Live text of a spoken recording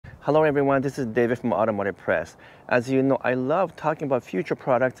Hello everyone, this is David from Automotive Press. As you know, I love talking about future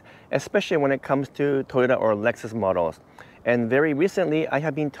products, especially when it comes to Toyota or Lexus models. And very recently, I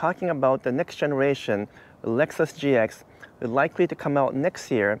have been talking about the next generation LEXUS GX, likely to come out next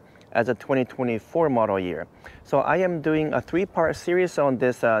year as a 2024 model year. So I am doing a three-part series on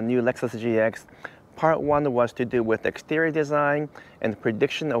this new LEXUS GX. Part one was to do with exterior design and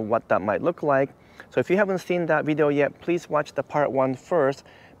prediction of what that might look like. So if you haven't seen that video yet, please watch the part one first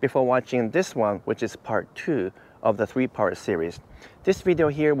before watching this one, which is part two of the three-part series. This video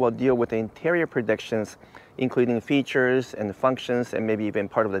here will deal with the interior predictions, including features and functions and maybe even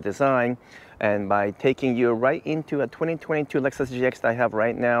part of the design. And by taking you right into a 2022 LEXUS GX that I have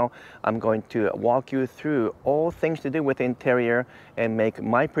right now, I'm going to walk you through all things to do with the interior and make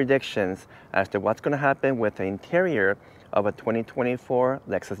my predictions as to what's going to happen with the interior of a 2024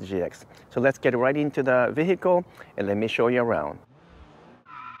 LEXUS GX. So let's get right into the vehicle and let me show you around.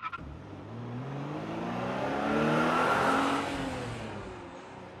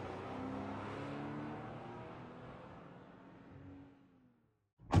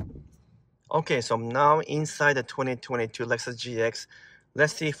 Okay, so I'm now inside the 2022 LEXUS GX.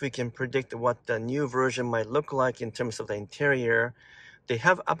 Let's see if we can predict what the new version might look like in terms of the interior. They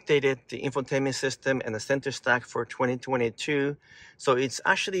have updated the infotainment system and the center stack for 2022. So it's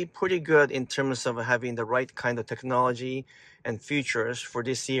actually pretty good in terms of having the right kind of technology and features for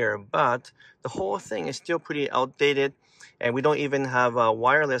this year. But the whole thing is still pretty outdated. And we don't even have a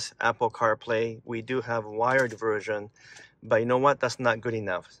wireless Apple CarPlay. We do have a wired version. But you know what? That's not good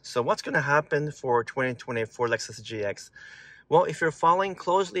enough. So what's going to happen for 2024 LEXUS GX? Well, if you're following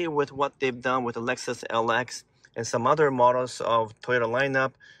closely with what they've done with the Lexus LX and some other models of Toyota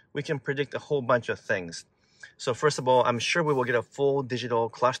lineup, we can predict a whole bunch of things. So first of all, I'm sure we will get a full digital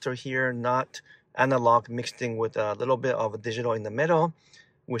cluster here, not analog mixed in with a little bit of digital in the middle.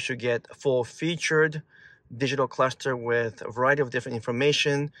 We should get a full featured digital cluster with a variety of different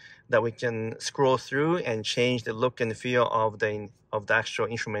information that we can scroll through and change the look and feel of the actual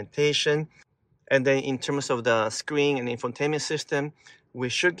instrumentation. And then in terms of the screen and infotainment system, we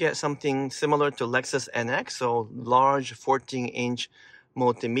should get something similar to Lexus NX. So large 14-inch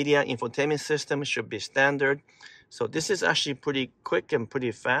multimedia infotainment system should be standard. So this is actually pretty quick and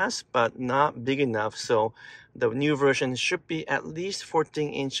pretty fast, but not big enough. So the new version should be at least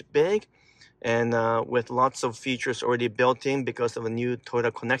 14-inch big, and with lots of features already built in because of a new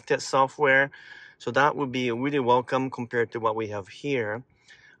Toyota Connected software. So that would be really welcome compared to what we have here.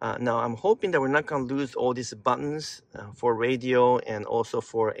 Now I'm hoping that we're not going to lose all these buttons for radio and also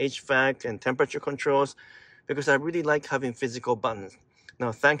for HVAC and temperature controls, because I really like having physical buttons.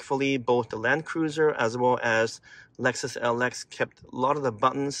 Now thankfully both the Land Cruiser as well as Lexus LX kept a lot of the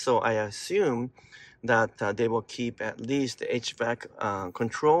buttons, so I assume that they will keep at least the HVAC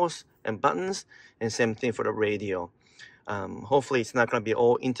controls and buttons, and same thing for the radio. Hopefully it's not going to be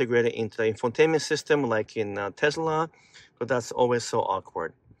all integrated into the infotainment system like in Tesla, but that's always so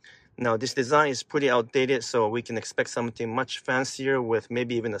awkward. Now this design is pretty outdated, so we can expect something much fancier with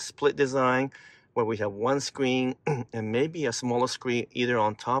maybe even a split design where we have one screen and maybe a smaller screen either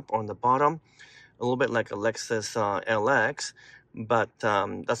on top or on the bottom, a little bit like a Lexus LX. But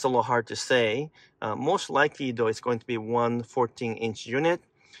that's a little hard to say. Most likely though, it's going to be one 14-inch unit.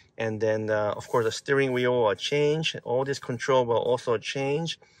 And then of course the steering wheel will change. All this control will also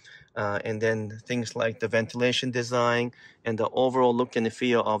change. And then things like the ventilation design and the overall look and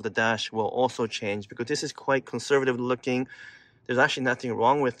feel of the dash will also change, because this is quite conservative looking. There's actually nothing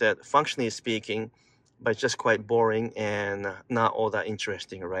wrong with it, functionally speaking, but it's just quite boring and not all that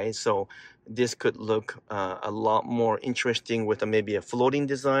interesting, right? So this could look a lot more interesting with maybe a floating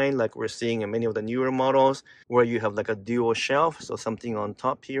design like we're seeing in many of the newer models, where you have like a dual shelf, so something on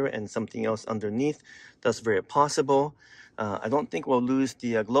top here and something else underneath. That's very possible. I don't think we'll lose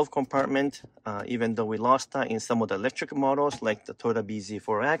the glove compartment, even though we lost that in some of the electric models like the Toyota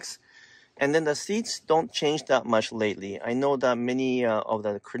BZ4X. And then the seats don't change that much lately. I know that many of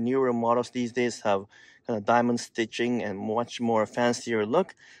the newer models these days have kind of diamond stitching and much more fancier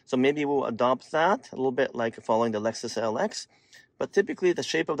look. So maybe we'll adopt that a little bit like following the Lexus LX. But typically the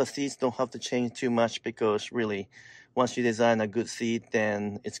shape of the seats don't have to change too much, because really once you design a good seat,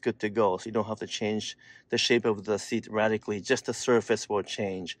 then it's good to go. So you don't have to change the shape of the seat radically, just the surface will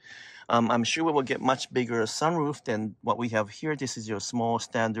change. I'm sure we will get much bigger sunroof than what we have here. This is your small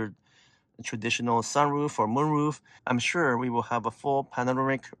standard traditional sunroof or moonroof. I'm sure we will have a full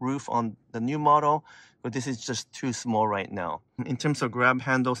panoramic roof on the new model, but this is just too small right now. In terms of grab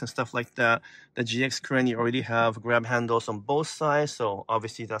handles and stuff like that, the GX currently already have grab handles on both sides, so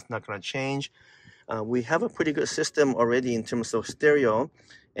obviously that's not going to change. We have a pretty good system already in terms of stereo,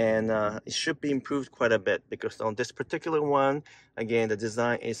 and it should be improved quite a bit, because on this particular one, again, the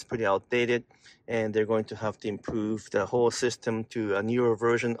design is pretty outdated, and they're going to have to improve the whole system to a newer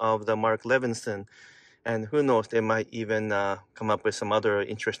version of the Mark Levinson. And who knows, they might even come up with some other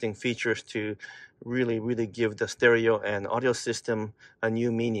interesting features to really give the stereo and audio system a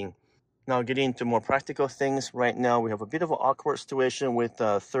new meaning. Now, getting into more practical things, right now we have a bit of an awkward situation with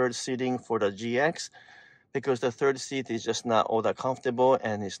third seating for the GX, because the third seat is just not all that comfortable,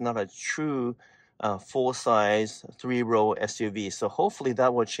 and it's not a true full-size 3-row SUV. So hopefully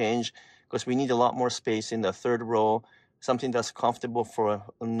that will change, because we need a lot more space in the third row, something that's comfortable for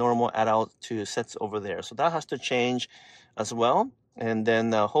a normal adult to sit over there. So that has to change as well. And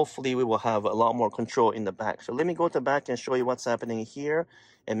then hopefully we will have a lot more control in the back. So let me go to the back and show you what's happening here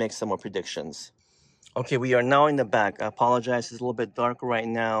and make some more predictions. Okay, we are now in the back. I apologize, it's a little bit dark right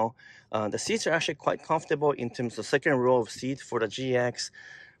now. The seats are actually quite comfortable in terms of second row of seat for the GX,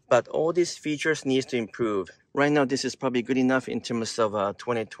 but all these features needs to improve. Right now, this is probably good enough in terms of a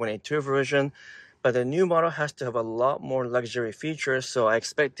 2022 version, but the new model has to have a lot more luxury features, so I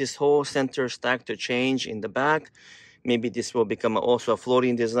expect this whole center stack to change in the back. Maybe this will become also a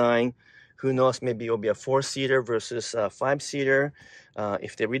floating design. Who knows, maybe it will be a 4-seater versus a 5-seater.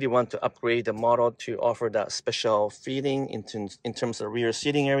 If they really want to upgrade the model to offer that special feeling in terms of rear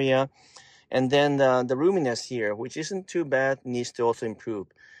seating area. And then the roominess here, which isn't too bad, needs to also improve,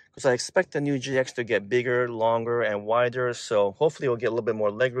 because I expect the new GX to get bigger, longer, and wider. So hopefully we'll get a little bit more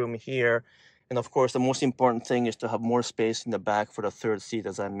legroom here. And of course, the most important thing is to have more space in the back for the third seat,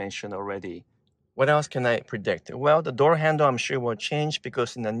 as I mentioned already. What else can I predict? Well, the door handle I'm sure will change,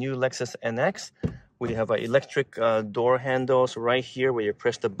 because in the new Lexus NX, we have electric door handles right here where you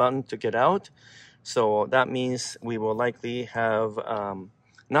press the button to get out. So that means we will likely have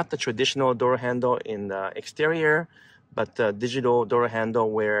not the traditional door handle in the exterior, but the digital door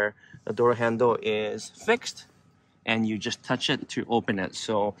handle where the door handle is fixed and you just touch it to open it.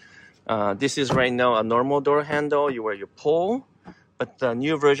 So this is right now a normal door handle where you pull. But the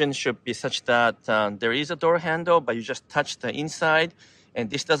new version should be such that there is a door handle, but you just touch the inside, and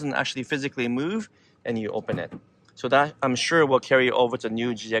this doesn't actually physically move, and you open it. So that, I'm sure, will carry over to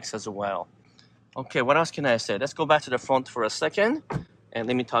new GX as well. Okay, what else can I say? Let's go back to the front for a second, and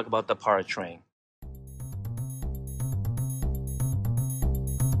let me talk about the powertrain.